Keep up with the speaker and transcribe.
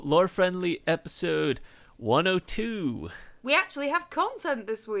Lore Friendly episode 102. We actually have content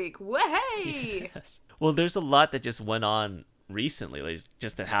this week. Way! Yes. Well, there's a lot that just went on recently. Like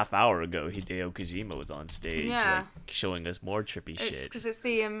just a half hour ago, Hideo Kojima was on stage, like, showing us more trippy shit. Because it's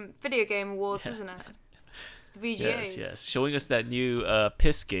the Video Game Awards, isn't it? It's the VGAs. Yes. Showing us that new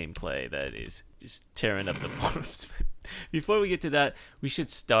piss gameplay that is just tearing up the forums. Before we get to that, we should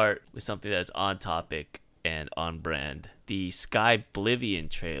start with something that's on topic and on brand. The Skyblivion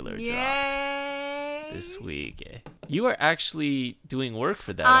trailer dropped this week. You are actually doing work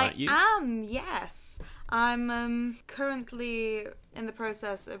for that, aren't you? I am, yes. I'm currently in the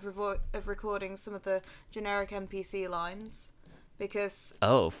process of recording some of the generic NPC lines because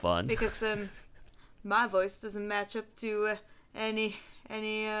fun. Because my voice doesn't match up to any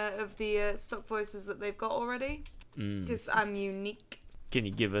of the stock voices that they've got already. Because I'm unique. Can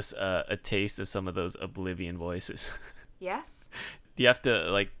you give us a taste of some of those Oblivion voices? Yes. Do you have to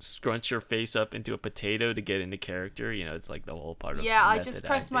like scrunch your face up into a potato to get into character? You know, it's like the whole part of I just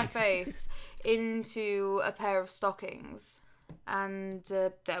press my face into a pair of stockings, and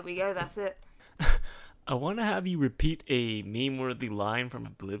there we go. That's it. I want to have you repeat a meme-worthy line from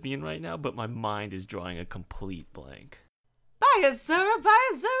Oblivion right now, but my mind is drawing a complete blank. Bayazura,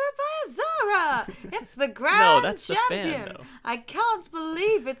 it's the grand that's champion. The fan, though. I can't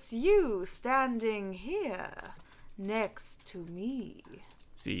believe it's you standing here next to me.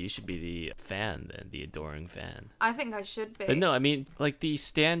 See, you should be the fan then, the adoring fan. I think I should be. But no, I mean, like the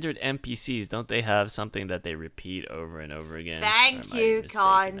standard NPCs, don't they have something that they repeat over and over again? Thank you,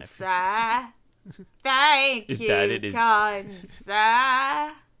 kind sir. Thank you, kind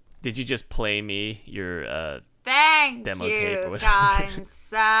sir. Did you just play me your Thank demo you, tape or whatever? kind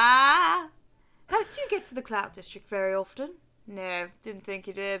sir. Do you get to the Cloud District very often? No, didn't think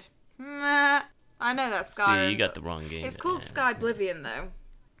you did. I know that's Skyrim. See, you got the wrong game. It's called Skyblivion, though.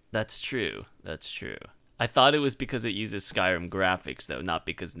 That's true. I thought it was because it uses Skyrim graphics, though, not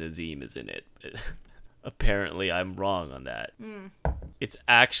because Nazim is in it. Apparently, I'm wrong on that. It's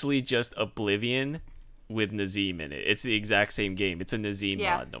actually just Oblivion with Nazim in it. It's the exact same game. It's a Nazim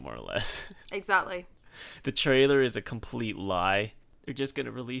mod, no more or less. Exactly. The trailer is a complete lie. They're just going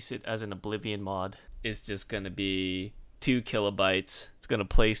to release it as an Oblivion mod. It's just going to be 2 kilobytes. It's going to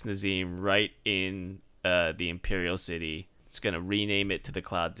place Nazim right in the Imperial City. It's going to rename it to the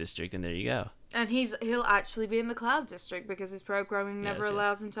Cloud District, and there you go. And he'll actually be in the Cloud District because his programming never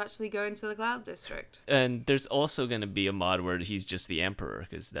allows him to actually go into the Cloud District. And there's also going to be a mod where he's just the Emperor,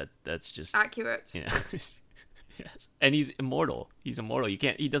 because that's just accurate. You know, yes. And he's immortal. He's immortal.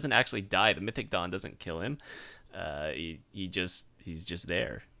 He doesn't actually die. The Mythic Dawn doesn't kill him. He's just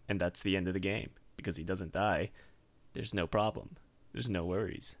there, and that's the end of the game because he doesn't die. There's no problem. There's no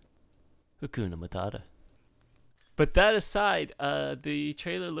worries. Hakuna Matata. But that aside, the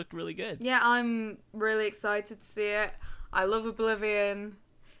trailer looked really good. Yeah, I'm really excited to see it. I love Oblivion.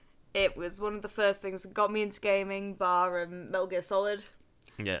 It was one of the first things that got me into gaming, bar Metal Gear Solid.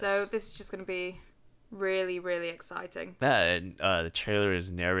 Yes. So this is just going to be really, really exciting. And the trailer is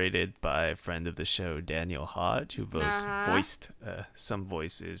narrated by a friend of the show, Daniel Hodge, who voiced some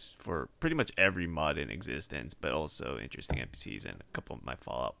voices for pretty much every mod in existence, but also interesting NPCs and a couple of my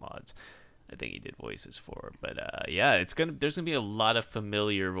Fallout mods. I think he did voices for, but there's gonna be a lot of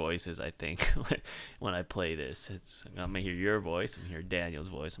familiar voices. I think when I play this, I'm gonna hear your voice, I'm gonna hear Daniel's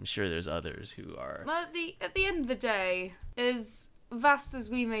voice. I'm sure there's others who are. Well, at the end of the day, as vast as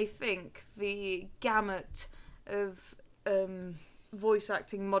we may think the gamut of voice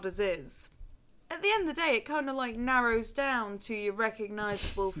acting modders is, at the end of the day, it kind of like narrows down to your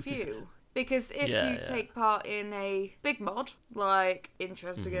recognizable few. Because if you take part in a big mod, like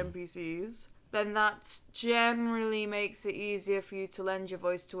interesting NPCs, then that generally makes it easier for you to lend your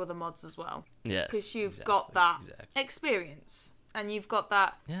voice to other mods as well. Yes. Because you've got that experience. And you've got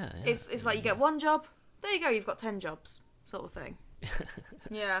that... It's like you get one job, there you go, you've got 10 jobs, sort of thing.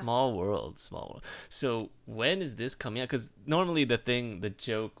 Yeah. Small world. So when is this coming out? Because normally the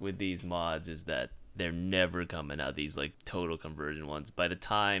joke with these mods is that they're never coming out, these like total conversion ones. By the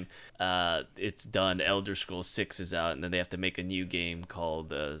time it's done, Elder Scrolls 6 is out, and then they have to make a new game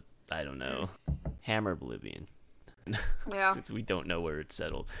called I don't know, Hammer Oblivion. Yeah. Since we don't know where it's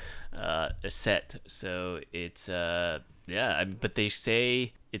set. So it's but they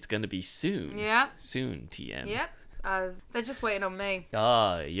say it's gonna be soon. Yeah. Soon, TM. Yep. They're just waiting on me.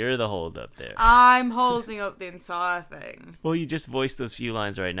 You're the hold up there. I'm holding up the entire thing. Well, you just voiced those few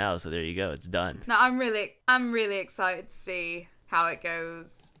lines right now, so there you go. It's done. No, I'm really excited to see how it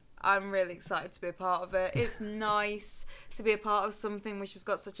goes. I'm really excited to be a part of it. It's nice to be a part of something which has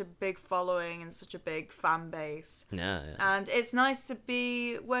got such a big following and such a big fan base. Yeah. And it's nice to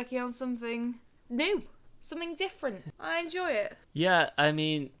be working on something new, something different. I enjoy it. Yeah, I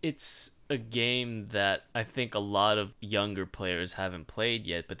mean, it's a game that I think a lot of younger players haven't played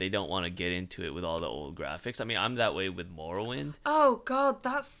yet, but they don't want to get into it with all the old graphics. I mean, I'm that way with Morrowind. Oh god,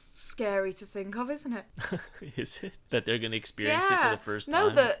 that's scary to think of, isn't it? Is it? That they're going to experience it for the first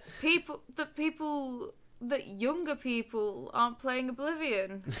time? No, that younger people aren't playing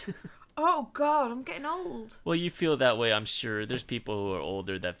Oblivion. Oh god, I'm getting old. Well, you feel that way, I'm sure. There's people who are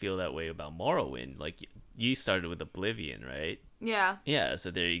older that feel that way about Morrowind. Like, you started with Oblivion, right? Yeah. Yeah, so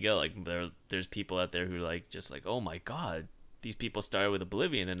there you go. Like, there's people out there who just like, oh my god, these people started with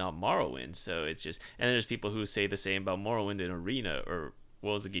Oblivion and not Morrowind. So it's just, and there's people who say the same about Morrowind and Arena, or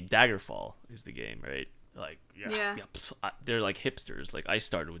what was the game? Daggerfall is the game, right? Like, yeah. They're like hipsters. Like, I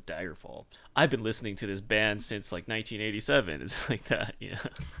started with Daggerfall. I've been listening to this band since like 1987. It's like that, you know.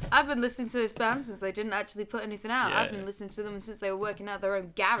 I've been listening to this band since they didn't actually put anything out. Yeah. I've been listening to them since they were working out their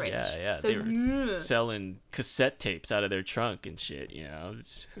own garage. Yeah. So, they were selling cassette tapes out of their trunk and shit, you know.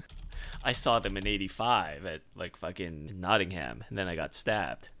 I saw them in 85 at like fucking Nottingham, and then I got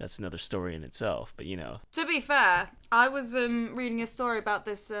stabbed. That's another story in itself, but you know. To be fair, I was reading a story about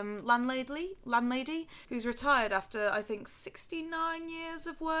this landlady who's retired after, I think, 69 years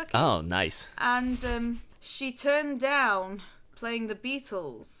of working. Oh, nice. And she turned down playing the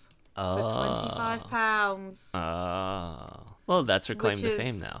Beatles for £25. Oh. Well, that's her claim to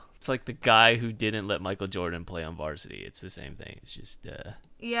fame now. It's like the guy who didn't let Michael Jordan play on varsity. It's the same thing. It's just...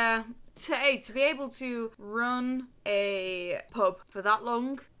 Yeah. To be able to run a pub for that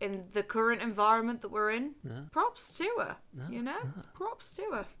long in the current environment that we're in, props to her, you know? Props to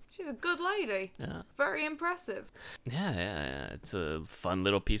her. She's a good lady. Yeah. Very impressive. Yeah. It's a fun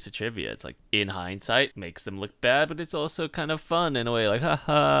little piece of trivia. It's like, in hindsight, makes them look bad, but it's also kind of fun in a way. Like,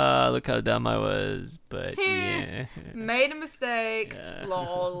 haha, look how dumb I was. But, yeah. Made a mistake. Yeah.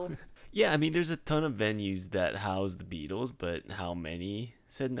 Lol. Yeah, I mean, there's a ton of venues that house the Beatles, but how many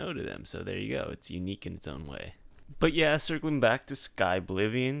said no to them? So there you go. It's unique in its own way. But yeah, circling back to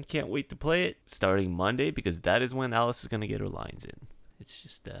Skyblivion, can't wait to play it starting Monday, because that is when Alice is going to get her lines in. It's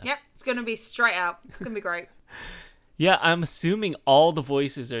just... Yep, it's going to be straight out. It's going to be great. Yeah, I'm assuming all the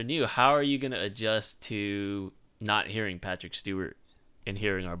voices are new. How are you going to adjust to not hearing Patrick Stewart and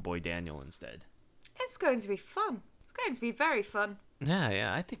hearing our boy Daniel instead? It's going to be fun. It's going to be very fun.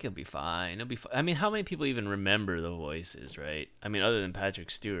 Yeah, I think it'll be fine. It'll be fine. I mean, how many people even remember the voices, right? I mean, other than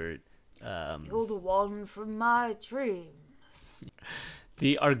Patrick Stewart. You're the one from my dreams.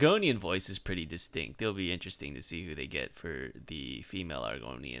 The Argonian voice is pretty distinct. It'll be interesting to see who they get for the female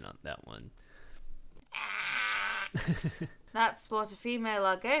Argonian on that one. That's what a female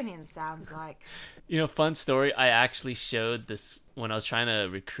Argonian sounds like. You know, fun story. I actually showed this when I was trying to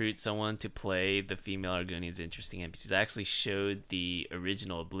recruit someone to play the female Argonian's interesting NPCs. I actually showed the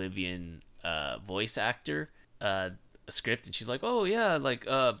original Oblivion voice actor a script, and she's like, "Oh yeah, like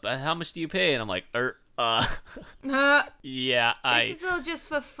how much do you pay?" And I'm like, yeah, This is all just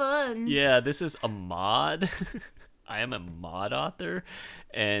for fun. Yeah, this is a mod. I am a mod author,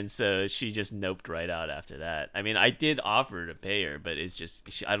 and so she just noped right out after that. I mean, I did offer to pay her, but it's just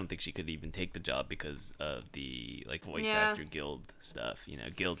I don't think she could even take the job because of the like voice actor guild stuff, you know,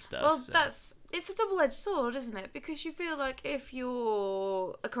 guild stuff. Well, so. it's a double-edged sword, isn't it? Because you feel like if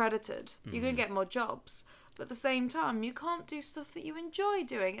you're accredited, you're going to get more jobs. But at the same time, you can't do stuff that you enjoy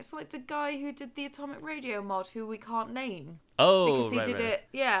doing. It's like the guy who did the Atomic Radio mod, who we can't name. Oh, because he did it.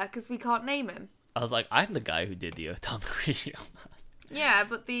 Yeah, because we can't name him. I was like, I'm the guy who did the Atomic Radio mod. Yeah,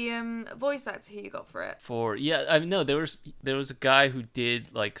 but the voice actor who you got for it. I mean, no, there was a guy who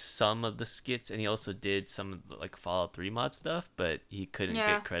did like some of the skits, and he also did some of the, like Fallout 3 mod stuff, but he couldn't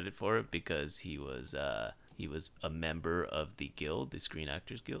get credit for it because he was a member of the guild, the Screen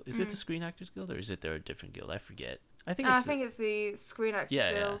Actors Guild. Is it the Screen Actors Guild, or is it there a different guild? I forget. I think it's the Screen Actors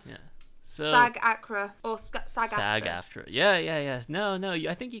Guild. Yeah. So, SAG-AFTRA or SAG-AFTRA. SAG-AFTRA. Yeah. No,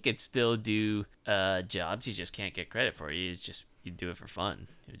 I think you could still do jobs. You just can't get credit for it. You do it for fun.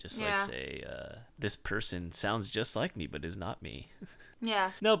 You just like say, this person sounds just like me, but is not me.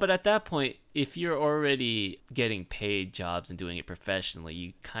 Yeah. No, but at that point, if you're already getting paid jobs and doing it professionally,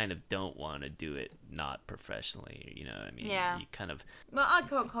 you kind of don't want to do it not professionally. You know what I mean? Yeah. You kind of... Well, I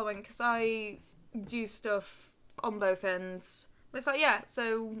can't comment because I do stuff on both ends. But it's like,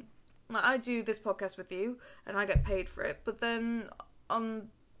 so... Like, I do this podcast with you, and I get paid for it. But then, on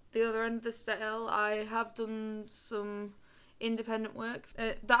the other end of the scale, I have done some independent work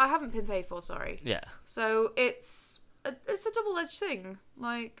that I haven't been paid for. Sorry. Yeah. So it's a double-edged thing.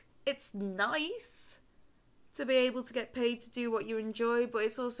 Like, it's nice to be able to get paid to do what you enjoy, but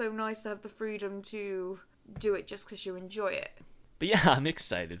it's also nice to have the freedom to do it just because you enjoy it. But yeah, I'm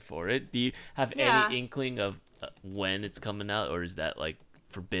excited for it. Do you have any inkling of when it's coming out, or is that like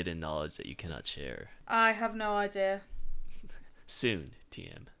forbidden knowledge that you cannot share? I have no idea. Soon,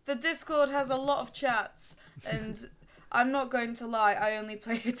 TM. The Discord has a lot of chats, and I'm not going to lie, I only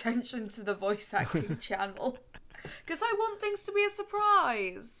pay attention to the voice acting channel. Because I want things to be a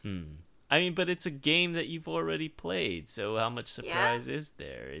surprise. I mean, but it's a game that you've already played, so how much surprise is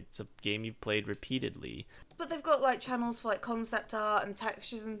there? It's a game you've played repeatedly. But they've got like channels for like concept art and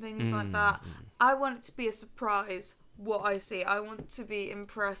textures and things like that. I want it to be a surprise what I see. I want to be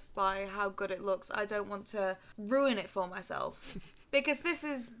impressed by how good it looks. I don't want to ruin it for myself. Because this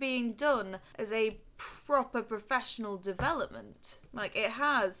is being done as a proper professional development. Like, it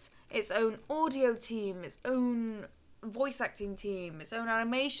has its own audio team, its own voice acting team, its own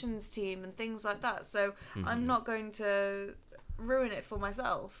animations team, and things like that. So I'm not going to ruin it for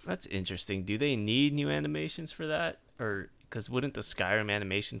myself. That's interesting. Do they need new animations for that? Or because wouldn't the Skyrim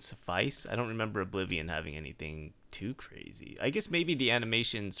animation suffice? I don't remember Oblivion having anything too crazy. I guess maybe the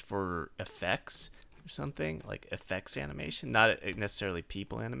animations for effects or something, like effects animation, not necessarily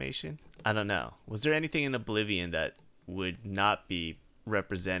people animation. I don't know. Was there anything in Oblivion that would not be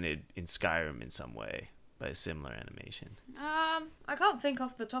represented in Skyrim in some way by a similar animation? I can't think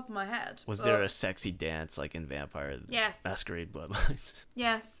off the top of my head. Was there a sexy dance like in Vampire Masquerade Bloodlines?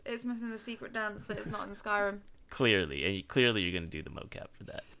 Yes, it's missing the secret dance that is not in Skyrim. Clearly you're going to do the mocap for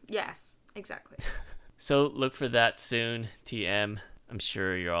that. Yes, exactly. So look for that soon, TM. I'm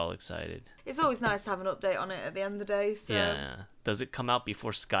sure you're all excited. It's always nice to have an update on it at the end of the day. So. Yeah. Does it come out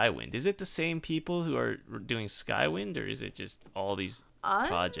before Skywind? Is it the same people who are doing Skywind, or is it just all these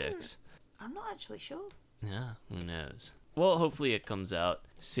projects? I'm not actually sure. Yeah, who knows? Well, hopefully it comes out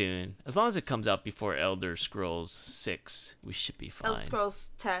soon. As long as it comes out before Elder Scrolls 6, we should be fine. Elder Scrolls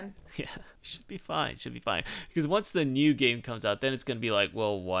 10. Yeah, should be fine. Because once the new game comes out, then it's going to be like,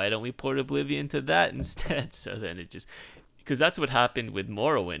 well, why don't we port Oblivion to that instead? So then it just... Because that's what happened with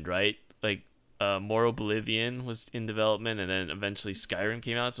Morrowind, right? Like, more Oblivion was in development, and then eventually Skyrim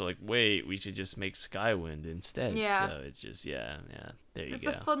came out, so like, wait, we should just make Skywind instead. Yeah. So it's just, there you go. It's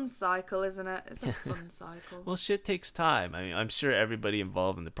a fun cycle, isn't it? It's a fun cycle. Well, shit takes time. I mean, I'm sure everybody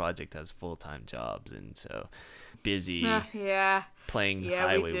involved in the project has full-time jobs, and so busy playing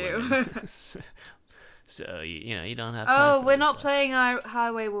Highwaywoman. So, you don't have time for we're not stuff. playing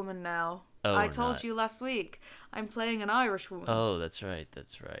Highwaywoman now. Oh, I told you last week. I'm playing an Irish woman. Oh, that's right.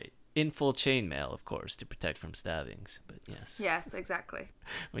 In full chainmail, of course, to protect from stabbings. But yes. Yes, exactly.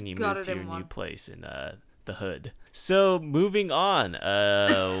 When you move to your new place in the hood. So, moving on.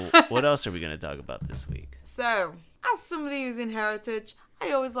 What else are we going to talk about this week? So, as somebody who's in heritage,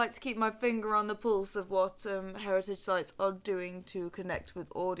 I always like to keep my finger on the pulse of what heritage sites are doing to connect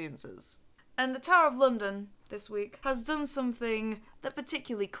with audiences. And the Tower of London this week has done something that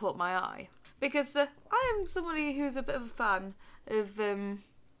particularly caught my eye. Because I am somebody who's a bit of a fan of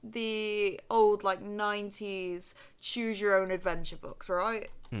the old, 90s choose-your-own-adventure books, right?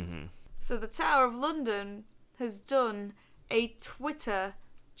 Mm-hmm. So the Tower of London has done a Twitter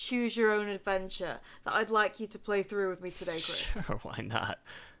choose-your-own-adventure that I'd like you to play through with me today, Chris. Sure, why not?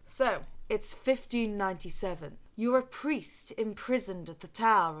 So, it's 1597. You're a priest imprisoned at the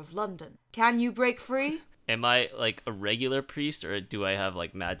Tower of London. Can you break free? Am I a regular priest, or do I have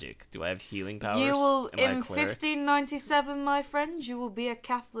magic? Do I have healing powers? You will, in 1597, my friend, you will be a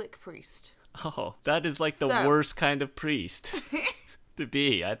Catholic priest. Oh, that is the worst kind of priest to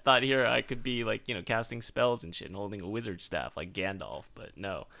be. I thought here I could be casting spells and shit and holding a wizard staff like Gandalf, but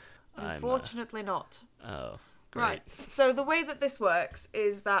no. Unfortunately not. Oh, great. Right. So the way that this works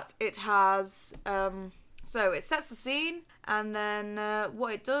is that it has... So it sets the scene, and then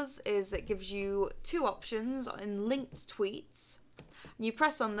what it does is it gives you two options in linked tweets. You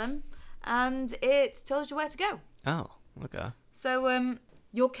press on them, and it tells you where to go. Oh, okay. So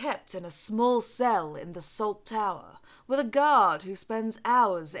you're kept in a small cell in the Salt Tower with a guard who spends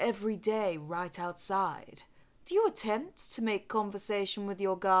hours every day right outside. Do you attempt to make conversation with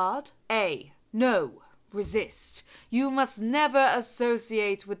your guard? A. No. Resist. You must never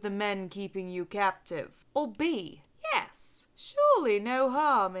associate with the men keeping you captive. Or B. Yes. Surely no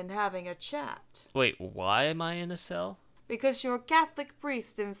harm in having a chat. Wait, why am I in a cell? Because you're a Catholic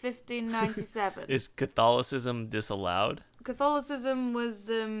priest in 1597. Is Catholicism disallowed? Catholicism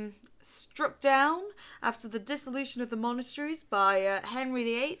was struck down after the dissolution of the monasteries by Henry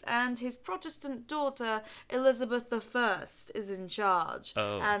VIII, and his Protestant daughter Elizabeth I is in charge.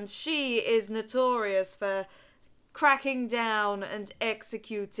 Oh. And she is notorious for cracking down and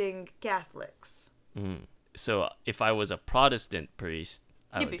executing Catholics. So if I was a Protestant priest,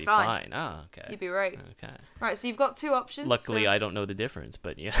 I would be fine. Oh, okay. You'd be right. Okay. Right, so you've got two options. Luckily, I don't know the difference,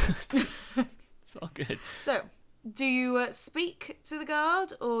 but yeah, it's all good. So, do you speak to the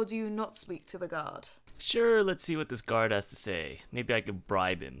guard or do you not speak to the guard? Sure, let's see what this guard has to say. Maybe I could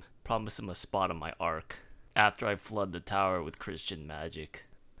bribe him, promise him a spot on my arc, after I flood the tower with Christian magic.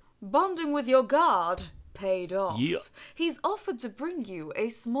 Bonding with your guard paid off. Yeah. He's offered to bring you a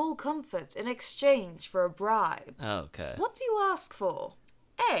small comfort in exchange for a bribe. Okay. What do you ask for?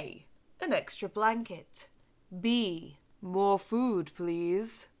 A. An extra blanket. B. More food,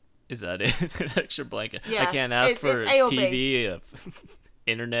 please. Is that it? An extra blanket? Yes, I can't ask for it's A or B. TV,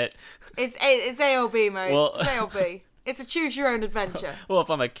 internet. It's A or B, mate. Well, it's A or B. It's a choose your own adventure. Well, if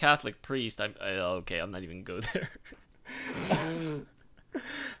I'm a Catholic priest, okay, I'm not even going to go there.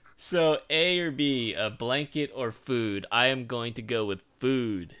 So, A or B, a blanket or food? I am going to go with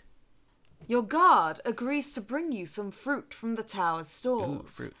food. Your guard agrees to bring you some fruit from the tower's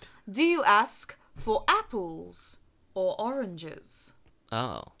stores. Ooh, fruit. Do you ask for apples or oranges?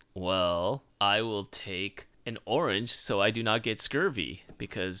 Oh, well, I will take an orange so I do not get scurvy,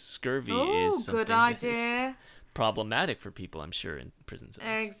 because scurvy is something good idea. that is problematic for people, I'm sure, in prison cells.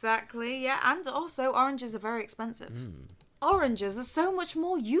 Exactly, yeah, and also oranges are very expensive. Oranges are so much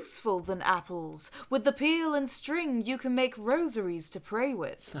more useful than apples. With the peel and string, you can make rosaries to pray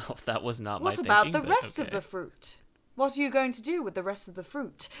with. Oh, that was not my What thinking. about the but rest okay. of the fruit? What are you going to do with the rest of the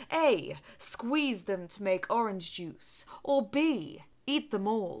fruit? A. Squeeze them to make orange juice. Or B. Eat them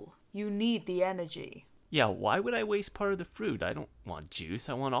all. You need the energy. Yeah, why would I waste part of the fruit? I don't want juice.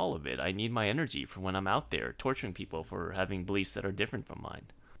 I want all of it. I need my energy for when I'm out there torturing people for having beliefs that are different from mine.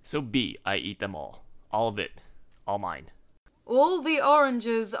 So B, I eat them all. All of it. All mine. All the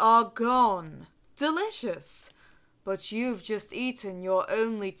oranges are gone. Delicious. But you've just eaten your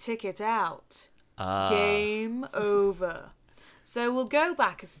only ticket out. Game over. So we'll go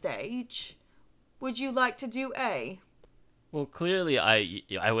back a stage. Would you like to do A? Well, clearly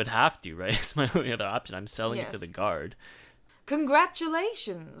I would have to, right? It's my only other option. I'm selling it to the guard.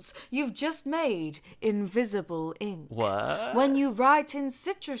 Congratulations! You've just made invisible ink. What? When you write in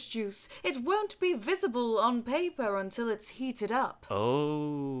citrus juice, it won't be visible on paper until it's heated up.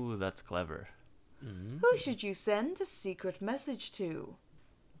 Oh, that's clever. Who should you send a secret message to?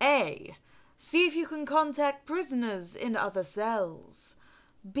 A. See if you can contact prisoners in other cells.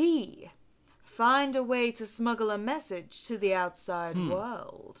 B. Find a way to smuggle a message to the outside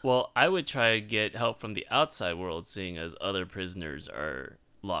world. Well, I would try to get help from the outside world, seeing as other prisoners are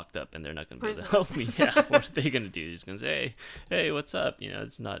locked up and they're not going to be able to help me. Yeah, what are they going to do? They're just going to say, hey, what's up? You know,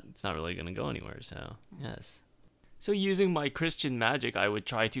 it's not really going to go anywhere, so, yes. So using my Christian magic, I would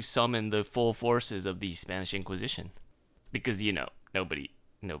try to summon the full forces of the Spanish Inquisition. Because, you know, nobody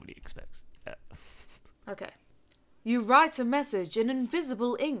expects that. Okay. You write a message in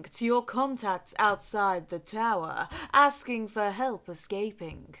invisible ink to your contacts outside the tower, asking for help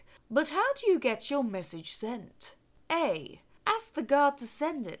escaping. But how do you get your message sent? A. Ask the guard to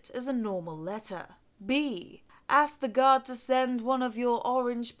send it as a normal letter. B. Ask the guard to send one of your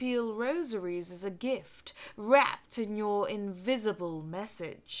orange peel rosaries as a gift, wrapped in your invisible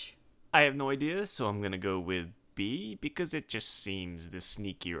message. I have no idea, so I'm going to go with B, because it just seems the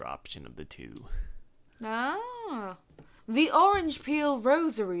sneakier option of the two. Ah. The orange peel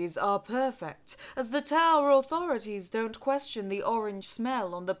rosaries are perfect, as the tower authorities don't question the orange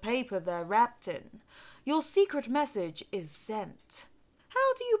smell on the paper they're wrapped in. Your secret message is sent.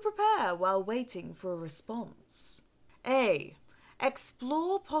 How do you prepare while waiting for a response? A.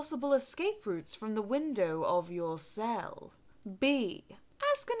 Explore possible escape routes from the window of your cell. B.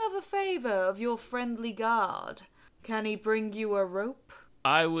 Ask another favor of your friendly guard. Can he bring you a rope?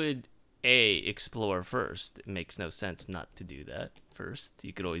 I would A, explore first. It makes no sense not to do that first.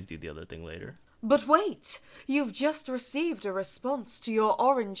 You could always do the other thing later. But wait! You've just received a response to your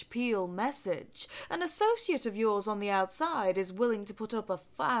orange peel message. An associate of yours on the outside is willing to put up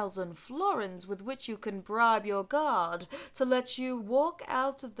 1,000 florins with which you can bribe your guard to let you walk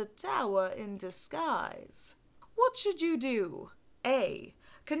out of the tower in disguise. What should you do? A.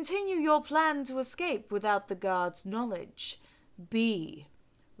 Continue your plan to escape without the guard's knowledge. B.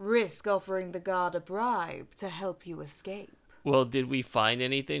 Risk offering the guard a bribe to help you escape. Well, did we find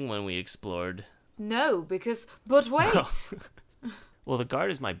anything when we explored? No, because... But wait! Well, the guard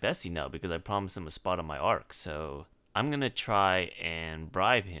is my bestie now because I promised him a spot on my arc, so I'm going to try and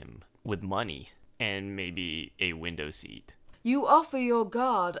bribe him with money and maybe a window seat. You offer your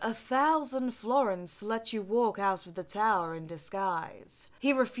guard 1,000 florins to let you walk out of the tower in disguise.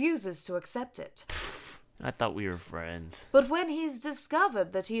 He refuses to accept it. I thought we were friends. But when he's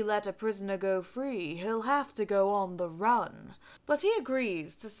discovered that he let a prisoner go free, he'll have to go on the run. But he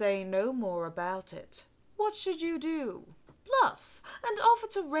agrees to say no more about it. What should you do? Bluff and offer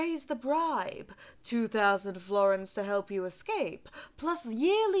to raise the bribe, 2,000 florins to help you escape, plus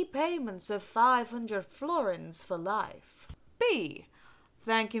yearly payments of 500 florins for life. B.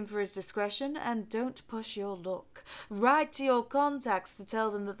 Thank him for his discretion and don't push your luck. Write to your contacts to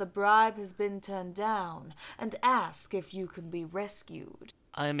tell them that the bribe has been turned down and ask if you can be rescued.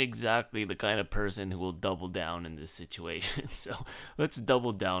 I am exactly the kind of person who will double down in this situation, so let's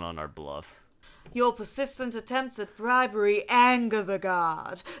double down on our bluff. Your persistent attempts at bribery anger the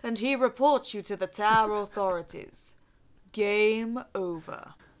guard, and he reports you to the tower authorities. Game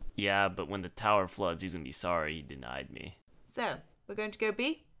over. Yeah, but when the tower floods, he's gonna be sorry he denied me. So, we're going to go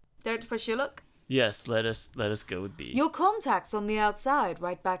B? Don't push your luck? Yes, let us go with B. Your contacts on the outside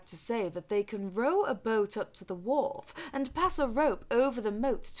write back to say that they can row a boat up to the wharf and pass a rope over the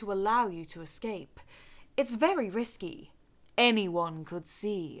moat to allow you to escape. It's very risky. Anyone could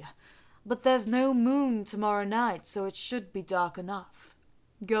see. But there's no moon tomorrow night, so it should be dark enough.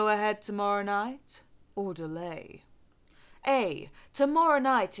 Go ahead tomorrow night, or delay. A. Tomorrow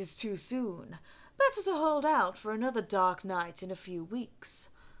night is too soon. Better to hold out for another dark night in a few weeks.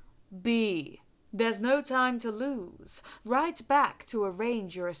 B. There's no time to lose. Write back to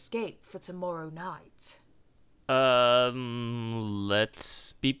arrange your escape for tomorrow night.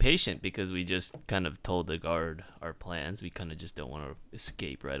 Let's be patient because we just kind of told the guard our plans. We kind of just don't want to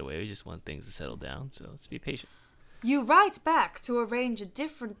escape right away. We just want things to settle down, so let's be patient. You write back to arrange a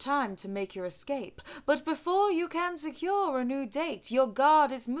different time to make your escape, but before you can secure a new date, your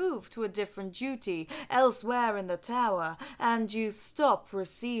guard is moved to a different duty elsewhere in the tower, and you stop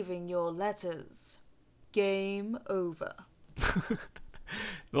receiving your letters. Game over.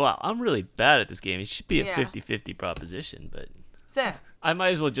 Wow, I'm really bad at this game. It should be a 50-50 proposition, but so I might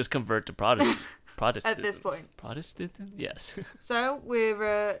as well just convert to Protestant. At this point. Protestant? Yes. So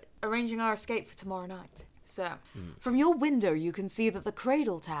we're arranging our escape for tomorrow night. So, from your window you can see that the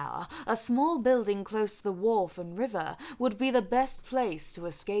Cradle Tower, a small building close to the wharf and river, would be the best place to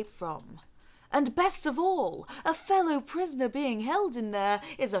escape from. And best of all, a fellow prisoner being held in there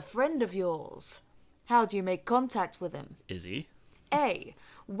is a friend of yours. How do you make contact with him? Is he? A.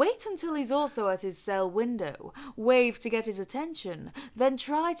 Wait until he's also at his cell window, wave to get his attention, then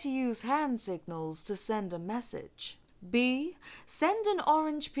try to use hand signals to send a message. B. Send an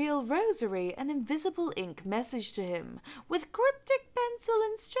orange peel rosary and invisible ink message to him, with cryptic pencil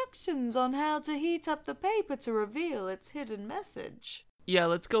instructions on how to heat up the paper to reveal its hidden message. Yeah,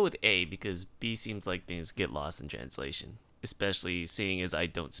 let's go with A, because B seems like things get lost in translation, especially seeing as I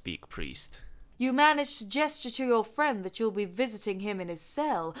don't speak priest. You manage to gesture to your friend that you'll be visiting him in his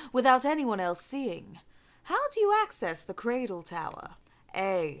cell without anyone else seeing. How do you access the Cradle Tower?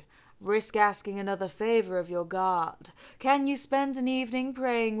 A. Risk asking another favor of your guard. Can you spend an evening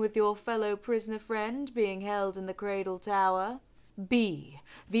praying with your fellow prisoner friend being held in the Cradle Tower? B.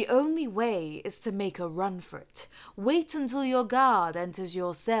 The only way is to make a run for it. Wait until your guard enters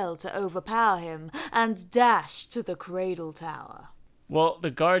your cell to overpower him and dash to the Cradle Tower. Well, the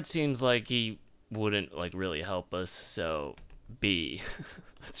guard seems like he wouldn't really help us, so B.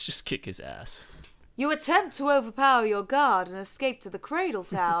 Let's just kick his ass. You attempt to overpower your guard and escape to the Cradle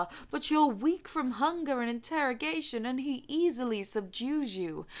Tower, but you're weak from hunger and interrogation, and he easily subdues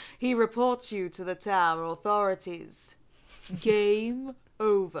you. He reports you to the tower authorities. Game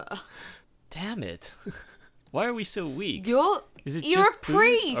over. Damn it. Why are we so weak? You're a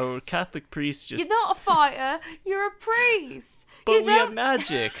priest. Or Catholic priest just... You're not a fighter. You're a priest. But we have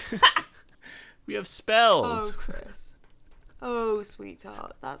magic. We have spells. Oh, Chris. Oh,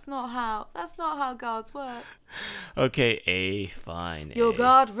 sweetheart. That's not how guards work. Okay, A, fine. Your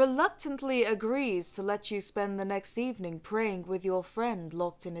guard reluctantly agrees to let you spend the next evening praying with your friend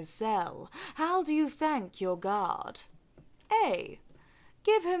locked in his cell. How do you thank your guard? A.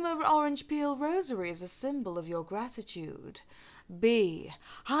 Give him an orange peel rosary as a symbol of your gratitude. B.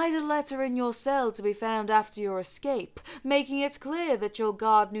 Hide a letter in your cell to be found after your escape, making it clear that your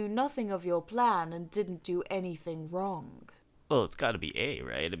guard knew nothing of your plan and didn't do anything wrong. Well, it's got to be A,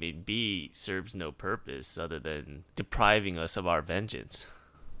 right? I mean, B serves no purpose other than depriving us of our vengeance.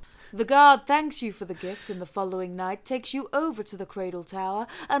 The guard thanks you for the gift and the following night takes you over to the Cradle Tower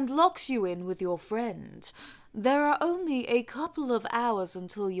and locks you in with your friend. There are only a couple of hours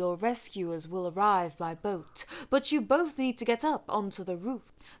until your rescuers will arrive by boat, but you both need to get up onto the roof.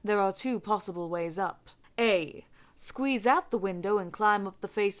 There are two possible ways up. A. Squeeze out the window and climb up the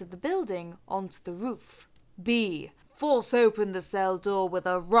face of the building onto the roof. B. Force open the cell door with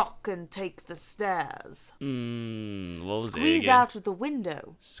a rock and take the stairs. What was it Squeeze again? out of the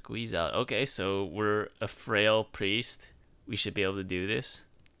window. Squeeze out. Okay, so we're a frail priest. We should be able to do this.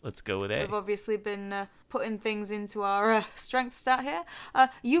 Let's go with A. We've obviously been putting things into our strength stat here.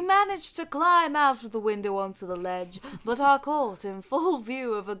 You managed to climb out of the window onto the ledge, but are caught in full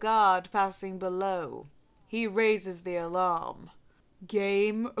view of a guard passing below. He raises the alarm.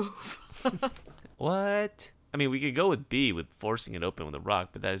 Game over. What? I mean, we could go with B, with forcing it open with a rock,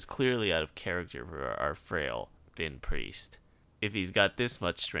 but that is clearly out of character for our frail, thin priest. If he's got this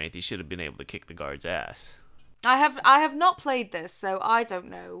much strength, he should have been able to kick the guard's ass. I have not played this, so I don't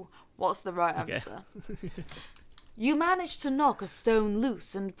know what's the right answer. You manage to knock a stone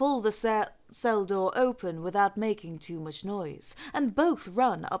loose and pull the cell door open without making too much noise, and both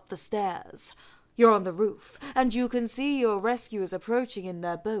run up the stairs. You're on the roof, and you can see your rescuers approaching in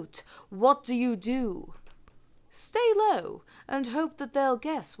their boat. What do? Stay low, and hope that they'll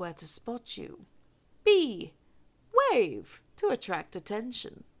guess where to spot you. B. Wave to attract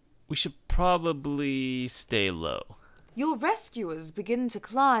attention. We should probably stay low. Your rescuers begin to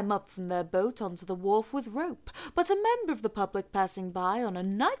climb up from their boat onto the wharf with rope, but a member of the public passing by on a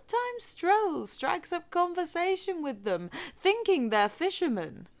nighttime stroll strikes up conversation with them, thinking they're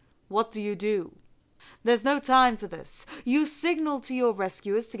fishermen. What do? There's no time for this. You signal to your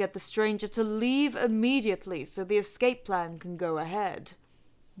rescuers to get the stranger to leave immediately so the escape plan can go ahead.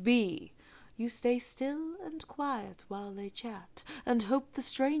 B. You stay still and quiet while they chat, and hope the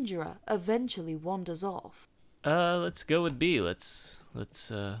stranger eventually wanders off. Let's go with B. Let's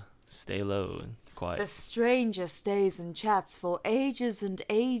stay low and quiet. The stranger stays and chats for ages and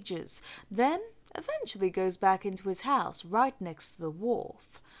ages, then eventually goes back into his house right next to the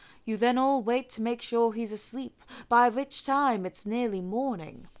wharf. You then all wait to make sure he's asleep, by which time it's nearly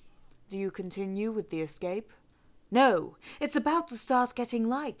morning. Do you continue with the escape? No, it's about to start getting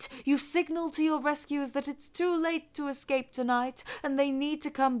light. You signal to your rescuers that it's too late to escape tonight, and they need to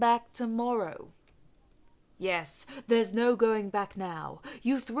come back tomorrow. Yes, there's no going back now.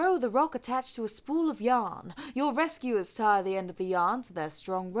 You throw the rock attached to a spool of yarn. Your rescuers tie the end of the yarn to their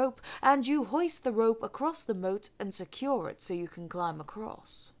strong rope, and you hoist the rope across the moat and secure it so you can climb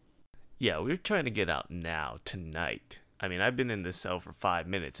across. Yeah, we're trying to get out now, tonight. I mean, I've been in this cell for 5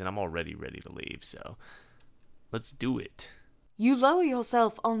 minutes, and I'm already ready to leave, so let's do it. You lower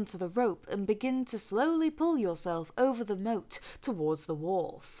yourself onto the rope and begin to slowly pull yourself over the moat towards the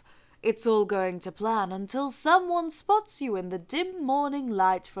wharf. It's all going to plan until someone spots you in the dim morning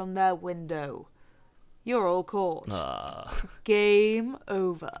light from their window. You're all caught. Game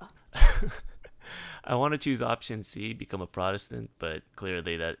over. I want to choose option C, become a Protestant, but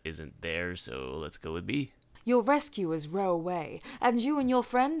clearly that isn't there, so let's go with B. Your rescuers row away, and you and your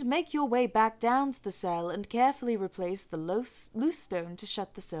friend make your way back down to the cell and carefully replace the loose stone to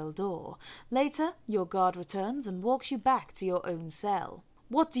shut the cell door. Later, your guard returns and walks you back to your own cell.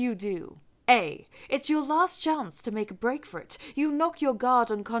 What do? A. It's your last chance to make a break for it. You knock your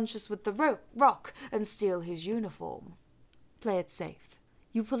guard unconscious with the rock and steal his uniform. Play it safe.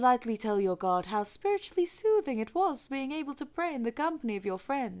 You politely tell your guard how spiritually soothing it was being able to pray in the company of your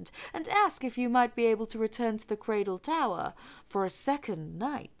friend, and ask if you might be able to return to the Cradle Tower for a second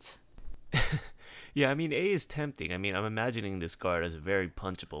night. Yeah, I mean, A is tempting. I mean, I'm imagining this guard has a very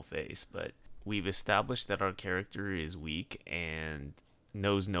punchable face, but we've established that our character is weak and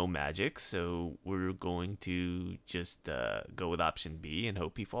knows no magic, so we're going to just go with option B and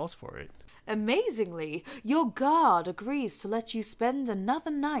hope he falls for it. Amazingly, your guard agrees to let you spend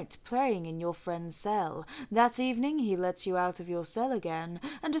another night praying in your friend's cell. That evening, he lets you out of your cell again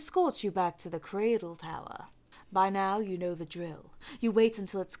and escorts you back to the Cradle Tower. By now, you know the drill. You wait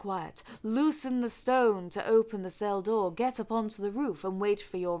until it's quiet, loosen the stone to open the cell door, get up onto the roof, and wait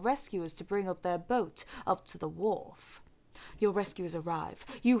for your rescuers to bring up their boat up to the wharf. Your rescuers arrive.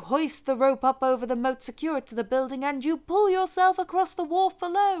 You hoist the rope up over the moat, secure it to the building, and you pull yourself across the wharf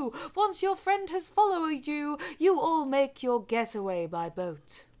below. Once your friend has followed you, you all make your getaway by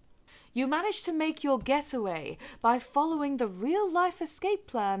boat. You manage to make your getaway by following the real-life escape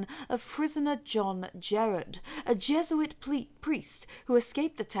plan of prisoner John Gerard, a Jesuit priest who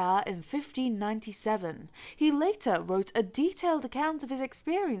escaped the tower in 1597. He later wrote a detailed account of his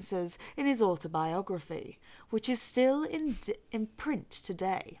experiences in his autobiography, which is still in print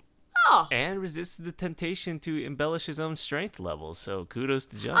today. And resisted the temptation to embellish his own strength levels, so kudos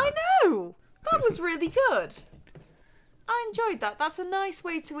to John. I know! That was really good. I enjoyed that. That's a nice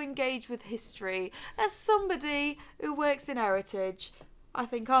way to engage with history. As somebody who works in heritage, I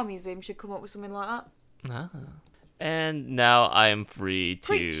think our museum should come up with something like that. And now I am free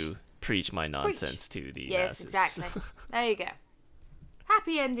to preach my nonsense to the yes, masses. exactly. There you go.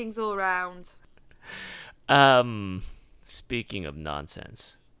 Happy endings all round. Speaking of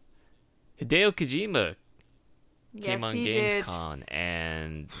nonsense, Hideo Kojima came on Gamescom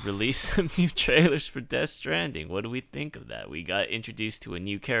and released some new trailers for Death Stranding. What do we think of that? We got introduced to a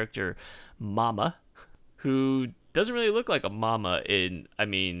new character, Mama, who doesn't really look like a mama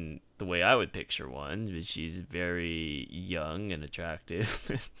the way I would picture one. She's very young and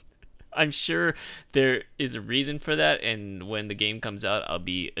attractive. I'm sure there is a reason for that, and when the game comes out, I'll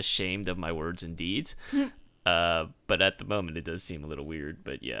be ashamed of my words and deeds. But at the moment, it does seem a little weird,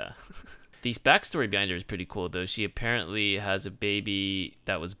 but yeah. The backstory behind her is pretty cool, though. She apparently has a baby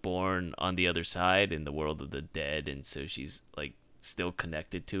that was born on the other side in the world of the dead, and so she's, like, still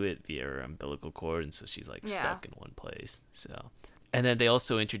connected to it via her umbilical cord, and so she's, like, stuck in one place. So, and then they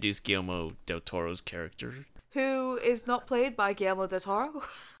also introduced Guillermo del Toro's character. Who is not played by Guillermo del Toro.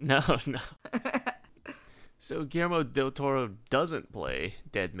 No. So Guillermo del Toro doesn't play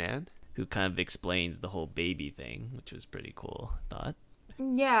Dead Man, who kind of explains the whole baby thing, which was pretty cool, I thought.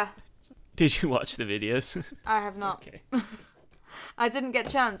 Yeah. Did you watch the videos? I have not. Okay. I didn't get a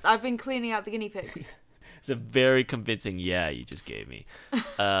chance. I've been cleaning out the guinea pigs. It's a very convincing yeah you just gave me.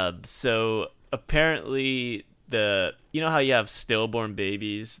 So apparently you know how you have stillborn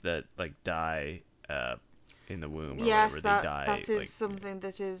babies that like die in the womb or yes, whatever, they die. That is something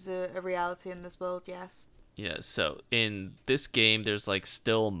that is a reality in this world, yes. Yeah, so in this game there's like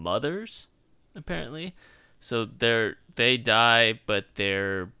still mothers, apparently. So they die, but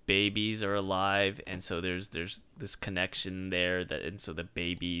their babies are alive, and so there's this connection there and so the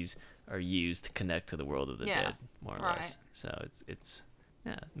babies are used to connect to the world of the dead, more or less. So it's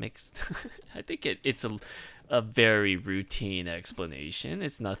makes I think it's a very routine explanation.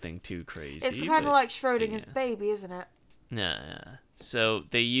 It's nothing too crazy. It's kind of like Schrodinger's baby, isn't it? Yeah. So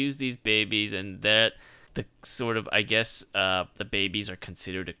they use these babies, and that the sort of, I guess, the babies are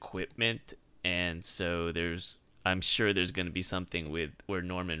considered equipment. And so I'm sure there's going to be something with where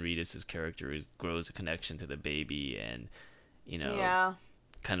Norman Reedus' character grows a connection to the baby and,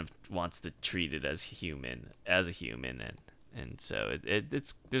 kind of wants to treat it as a human. And so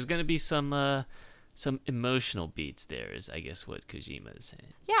it's there's going to be some emotional beats there, is I guess what Kojima is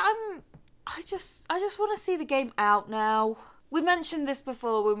saying. Yeah, I just want to see the game out now. We mentioned this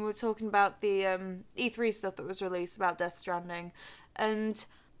before when we were talking about the E3 stuff that was released about Death Stranding, and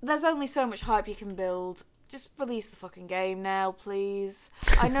there's only so much hype you can build. Just release the fucking game now, please.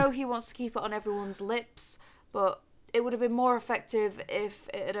 I know he wants to keep it on everyone's lips, but it would have been more effective if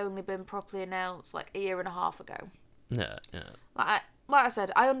it had only been properly announced like a year and a half ago. No. Like I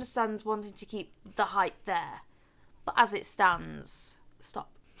said, I understand wanting to keep the hype there, but as it stands, stop.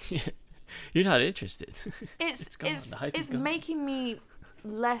 You're not interested. It's making me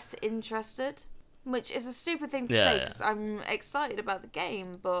less interested. Which is a stupid thing to say because I'm excited about the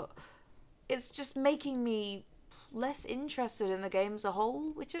game, but it's just making me less interested in the game as a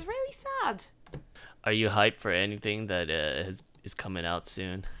whole, which is really sad. Are you hyped for anything that is coming out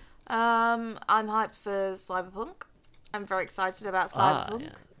soon? I'm hyped for Cyberpunk. I'm very excited about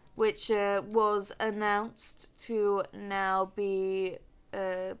Cyberpunk, which was announced to now be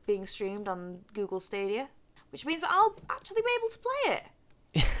being streamed on Google Stadia, which means that I'll actually be able to play it.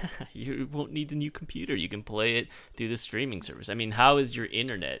 You won't need a new computer. You can play it through the streaming service. I mean, how is your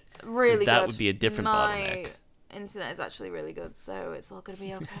internet? Really good. That would be a different bottleneck. My internet is actually really good, so it's all going to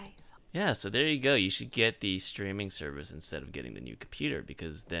be okay. Yeah, so there you go. You should get the streaming service instead of getting the new computer,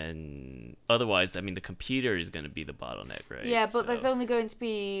 because then otherwise, I mean, the computer is going to be the bottleneck, right? Yeah, but there's only going to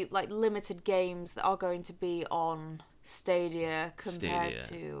be like limited games that are going to be on Stadia compared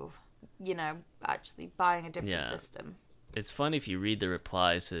to, actually buying a different system. It's funny if you read the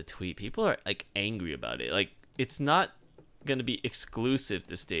replies to the tweet. People are like angry about it. Like, it's not going to be exclusive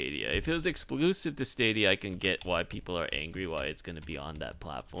to Stadia. If it was exclusive to Stadia, I can get why people are angry, why it's going to be on that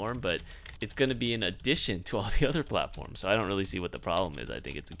platform. But it's going to be in addition to all the other platforms. So I don't really see what the problem is. I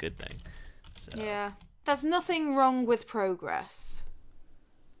think it's a good thing. So. Yeah. There's nothing wrong with progress.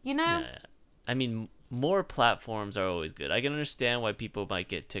 Yeah. I mean, more platforms are always good. I can understand why people might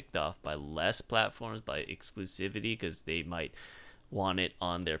get ticked off by less platforms, by exclusivity, because they might want it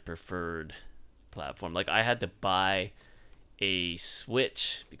on their preferred platform. Like, I had to buy a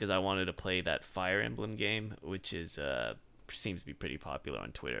Switch because I wanted to play that Fire Emblem game, which is seems to be pretty popular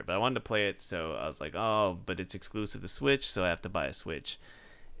on Twitter. But I wanted to play it, so I was like, oh, but it's exclusive to Switch, so I have to buy a Switch.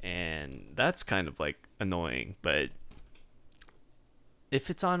 And that's kind of, like, annoying, but if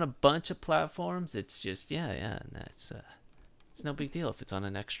it's on a bunch of platforms, it's just, it's no big deal if it's on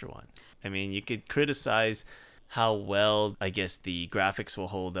an extra one. I mean, you could criticize how well, I guess, the graphics will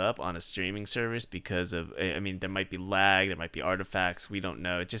hold up on a streaming service because of, I mean, there might be lag, there might be artifacts, we don't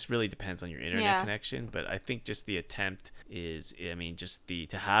know. It just really depends on your internet connection. But I think just the attempt is, I mean, just to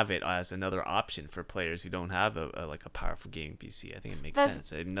have it as another option for players who don't have a powerful gaming PC. I think it makes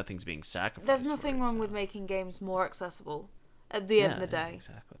sense. Nothing's being sacrificed. There's nothing wrong with making games more accessible at the end of the day.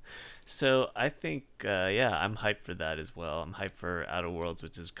 Exactly. So I think, I'm hyped for that as well. I'm hyped for Outer Worlds,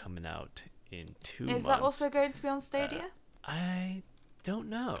 which is coming out in 2 months. Is that also going to be on Stadia? I don't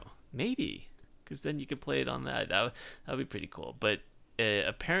know. Maybe. Because then you could play it on that. That would be pretty cool. But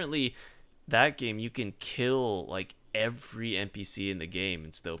apparently that game, you can kill like every NPC in the game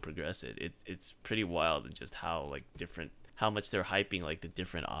and still progress it. It's pretty wild, and just how much they're hyping like the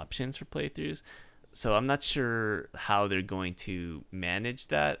different options for playthroughs. So I'm not sure how they're going to manage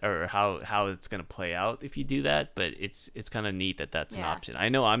that, or how it's going to play out if you do that, but it's kind of neat that that's an option. I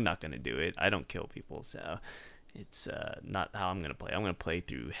know I'm not going to do it. I don't kill people, so it's not how I'm going to play. I'm going to play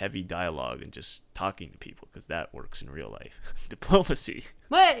through heavy dialogue and just talking to people, because that works in real life. Diplomacy.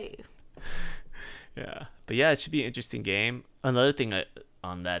 Wait. Yeah. But yeah, it should be an interesting game. Another thing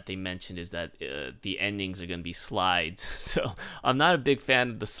on that they mentioned is that the endings are going to be slides. So I'm not a big fan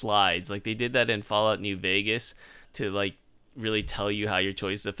of the slides. Like, they did that in Fallout New Vegas to like really tell you how your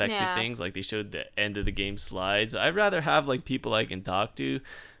choices affected things. Like, they showed the end of the game slides. I'd rather have like people I can talk to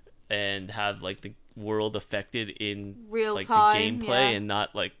and have like the world affected in real like time, the gameplay, and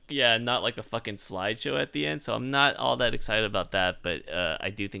not like a fucking slideshow at the end. So I'm not all that excited about that, but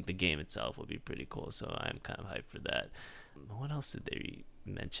I do think the game itself will be pretty cool, so I'm kind of hyped for that. What else did they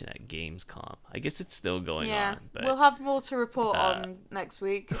mention at Gamescom? I guess it's still going on, but we'll have more to report on next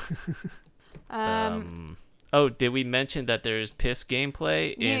week. Oh, did we mention that there's piss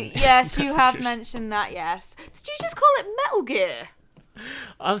gameplay in yes, you have mentioned that. Yes, did you just call it Metal Gear?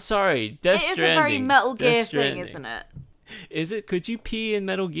 I'm sorry, Death Stranding. It is a very Metal Gear thing, isn't it? Is it? Could you pee in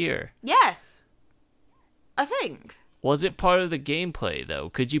Metal Gear? Yes, I think. Was it part of the gameplay, though?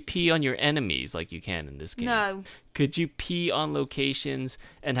 Could you pee on your enemies like you can in this game? No. Could you pee on locations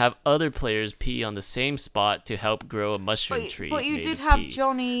and have other players pee on the same spot to help grow a mushroom tree? But you did have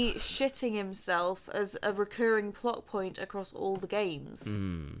Johnny shitting himself as a recurring plot point across all the games.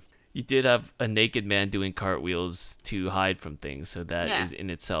 You did have a naked man doing cartwheels to hide from things, so that is in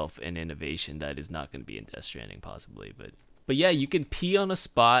itself an innovation that is not going to be in Death Stranding, possibly. But yeah, you can pee on a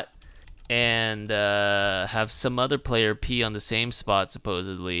spot and have some other player pee on the same spot,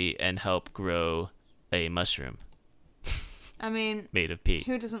 supposedly, and help grow a mushroom. I mean, made of pee.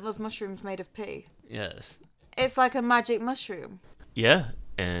 Who doesn't love mushrooms made of pee? Yes. It's like a magic mushroom. Yeah,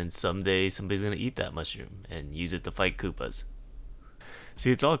 and someday somebody's going to eat that mushroom and use it to fight Koopas.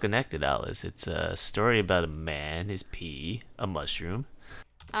 See, it's all connected, Alice. It's a story about a man, his pee, a mushroom,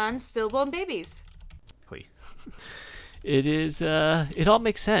 and stillborn babies. It is, it all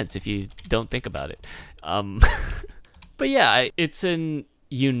makes sense if you don't think about it. But yeah, it's an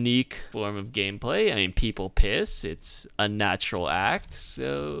unique form of gameplay. I mean, people piss. It's a natural act.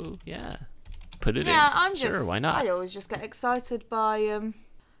 So, yeah, put it in. Yeah, sure, why not? I always just get excited by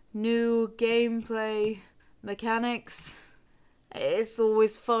new gameplay mechanics. It's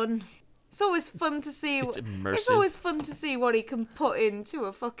always fun. It's always fun to see. It's immersive. It's always fun to see what he can put into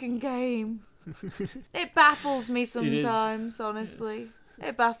a fucking game. It baffles me sometimes, honestly.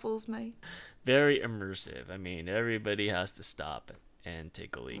 It baffles me. Very immersive. I mean, everybody has to stop and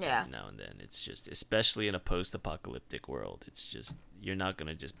take a leak every now and then. It's just, especially in a post-apocalyptic world, it's just, you're not going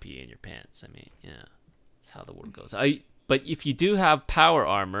to just pee in your pants. I mean, yeah, that's how the world goes. But if you do have power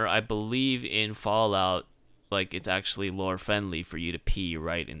armor, I believe in Fallout, like, it's actually lore friendly for you to pee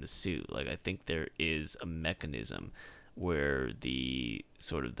right in the suit. Like, I think there is a mechanism where the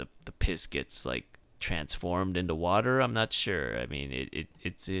sort of the piss gets like transformed into water. I'm not sure. I mean,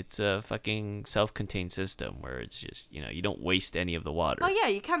 it's a fucking self-contained system where it's just, you don't waste any of the water. Oh yeah,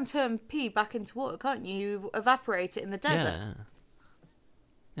 you can turn pee back into water, can't you? You evaporate it in the desert.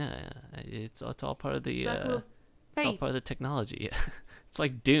 Yeah. It's all part of the it's all part of the technology. It's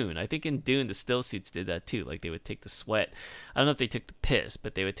like Dune. I think in Dune the still suits did that too. Like, they would take the sweat. I don't know if they took the piss,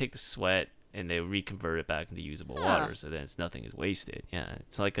 but they would take the sweat and they reconvert it back into usable water, so then nothing is wasted. Yeah,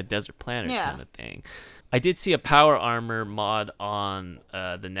 it's like a Desert Planet kind of thing. I did see a power armor mod on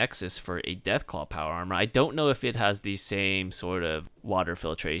the Nexus for a Deathclaw power armor. I don't know if it has the same sort of water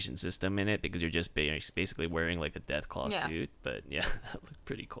filtration system in it, because you're just basically wearing like a Deathclaw suit. But yeah, that looked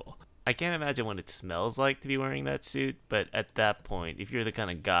pretty cool. I can't imagine what it smells like to be wearing that suit, but at that point, if you're the kind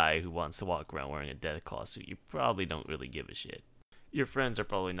of guy who wants to walk around wearing a Deathclaw suit, you probably don't really give a shit. Your friends are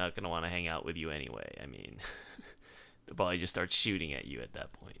probably not going to want to hang out with you anyway. I mean, they'll probably just start shooting at you at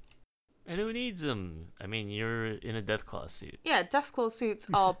that point. And who needs them? I mean, you're in a Deathclaw suit. Yeah, Deathclaw suits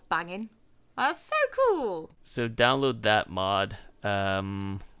are banging. That's so cool. So download that mod.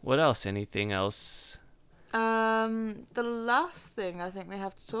 What else? Anything else? The last thing I think we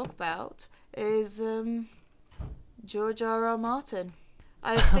have to talk about is George R.R. Martin.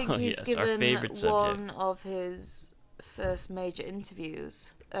 I think he's given one of his first major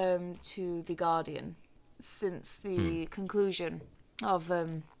interviews to The Guardian since the conclusion of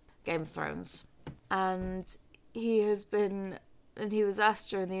Game of Thrones. And he was asked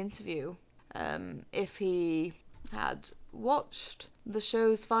during the interview if he had watched the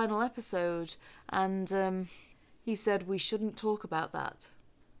show's final episode, and he said we shouldn't talk about that.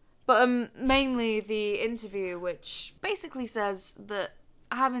 But mainly the interview, which basically says that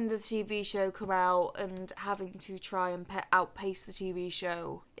having the TV show come out and having to try and outpace the TV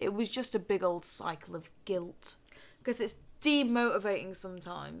show, it was just a big old cycle of guilt. Because it's demotivating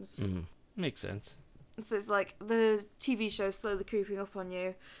sometimes. Makes sense. So it's like the TV show's slowly creeping up on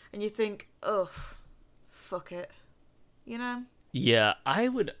you, and you think, ugh, fuck it. You know? Yeah, I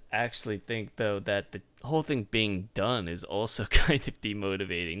would actually think, though, that the whole thing being done is also kind of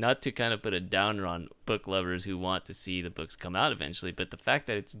demotivating. Not to kind of put a downer on book lovers who want to see the books come out eventually, but the fact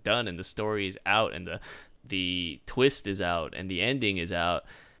that it's done and the story is out and the twist is out and the ending is out,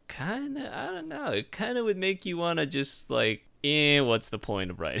 kind of, I don't know, it kind of would make you want to just like, what's the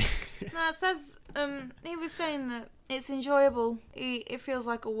point of writing? No, it says, he was saying that it's enjoyable. It feels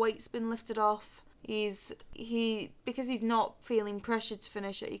like a weight's been lifted off. Because he's not feeling pressured to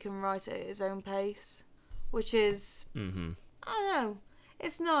finish it, he can write it at his own pace, which is, I don't know,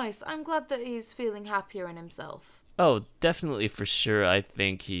 it's nice. I'm glad that he's feeling happier in himself. Oh, definitely, for sure. I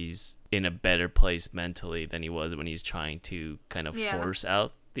think he's in a better place mentally than he was when he's trying to kind of force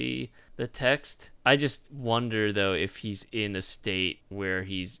out the text. I just wonder, though, if he's in a state where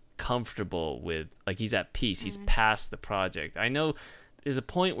he's comfortable with, like, he's at peace, he's past the project. I know there's a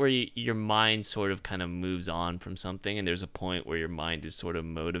point where your mind sort of kind of moves on from something, and there's a point where your mind is sort of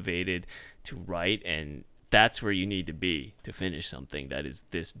motivated to write, and that's where you need to be to finish something that is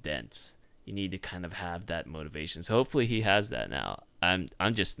this dense. You need to kind of have that motivation. So hopefully he has that now. I'm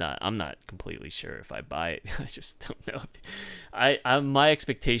not completely sure if I buy it. I just don't know. My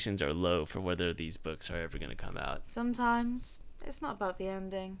expectations are low for whether these books are ever going to come out. Sometimes it's not about the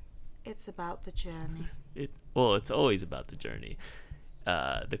ending. It's about the journey. It's always about the journey.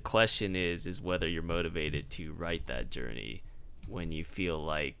 The question is whether you're motivated to write that journey when you feel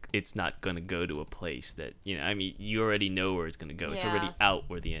like it's not going to go to a place that, I mean, you already know where it's going to go. Yeah. It's already out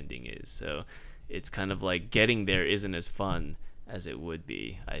where the ending is. So it's kind of like getting there isn't as fun as it would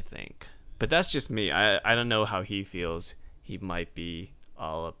be, I think. But that's just me. I don't know how he feels. He might be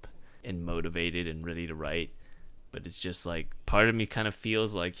all up and motivated and ready to write. But it's just like, part of me kind of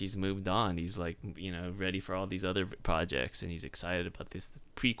feels like he's moved on. He's like, ready for all these other projects, and he's excited about this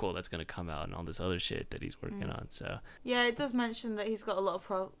prequel that's going to come out and all this other shit that he's working on. So yeah, it does mention that he's got a lot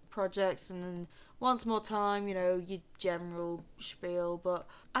of projects and then wants more time, your general spiel. But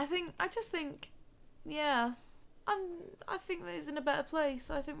I just think that he's in a better place.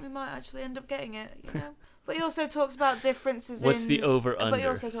 I think we might actually end up getting it, But he also talks about differences What's the over-under? But he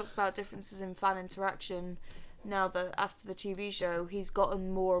also talks about differences in fan interaction. Now that after the TV show, he's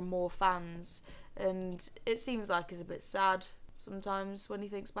gotten more and more fans, and it seems like he's a bit sad sometimes when he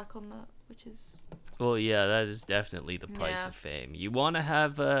thinks back on that, which is... Well, yeah, that is definitely the price of fame. You want to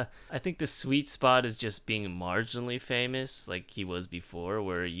have I think the sweet spot is just being marginally famous, like he was before,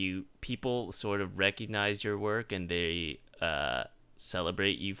 where people sort of recognize your work and they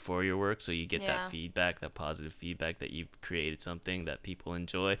celebrate you for your work, so you get that feedback, that positive feedback that you've created something that people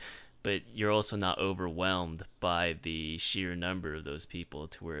enjoy. But you're also not overwhelmed by the sheer number of those people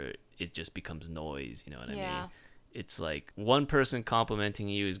to where it just becomes noise, you know what I mean? It's like one person complimenting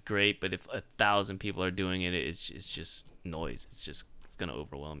you is great, but if 1,000 people are doing it, it's just noise. It's going to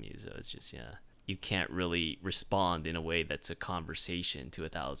overwhelm you. So it's just, you can't really respond in a way that's a conversation to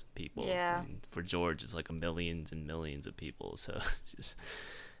 1,000 people. Yeah. And for George, it's like millions and millions of people. So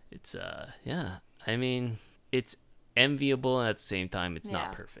I mean, it's enviable, and at the same time it's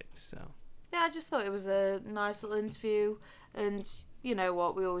not perfect. So I just thought it was a nice little interview, and you know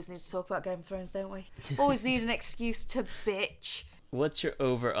what, we always need to talk about Game of Thrones, don't we? Always need an excuse to bitch. What's your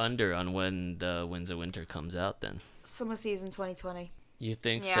over under on when the Winds of Winter comes out then? Summer season 2020. You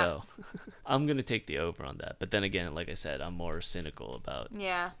think so? I'm gonna take the over on that, but then again, like I said, I'm more cynical about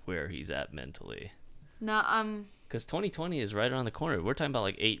where he's at mentally. No, because 2020 is right around the corner. We're talking about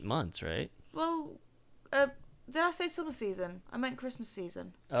like 8 months, right? Well, did I say summer season? I meant Christmas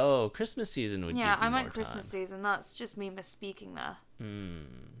season. Oh, Christmas season would give you more time. Yeah, I meant Christmas season. That's just me misspeaking there.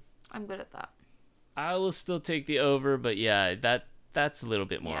 I'm good at that. I will still take the over, but yeah, that's a little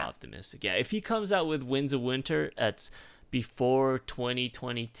bit more optimistic. Yeah, if he comes out with Winds of Winter that's before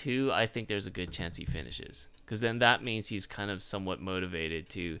 2022, I think there's a good chance he finishes. Because then that means he's kind of somewhat motivated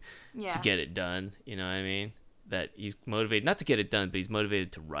to get it done. You know what I mean? That he's motivated, not to get it done, but he's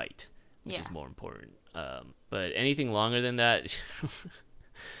motivated to write, which is more important. But anything longer than that,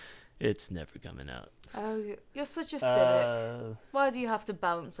 it's never coming out. Oh, you're such a cynic. Why do you have to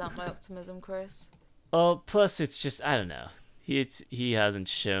balance out my optimism, Chris? Well, plus it's just, I don't know. He hasn't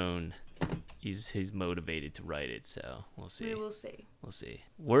shown he's motivated to write it, so we'll see. We will see. We'll see.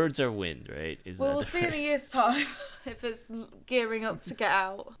 Words are wind, right? We'll see in a year's time if it's gearing up to get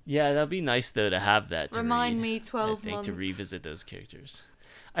out. Yeah, that'd be nice though to have that. Remind me 12 months to months revisit those characters.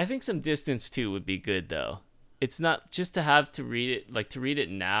 I think some distance too would be good though. It's not just to have to read it, like to read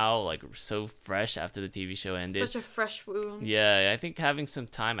it now, like so fresh after the TV show ended. Such a fresh wound. Yeah, I think having some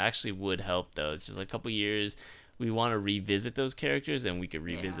time actually would help though. It's just like a couple years. We want to revisit those characters, and we could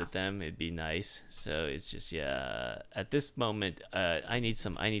revisit them. It'd be nice. So it's just at this moment, I need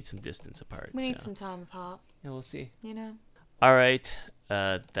some distance apart. We need some time apart. Yeah, we'll see. You know. All right,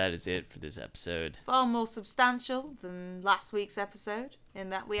 that is it for this episode. Far more substantial than last week's episode,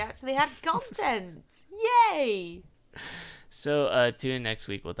 in that we actually had content. Yay! So tune in next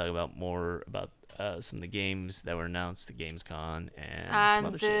week. We'll talk about more about some of the games that were announced, the Gamescom, and some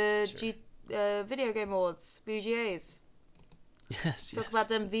other shit. Video Game Awards, VGAs. Yes. Talk about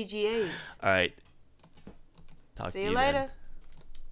them VGAs. All right. See you later. Then.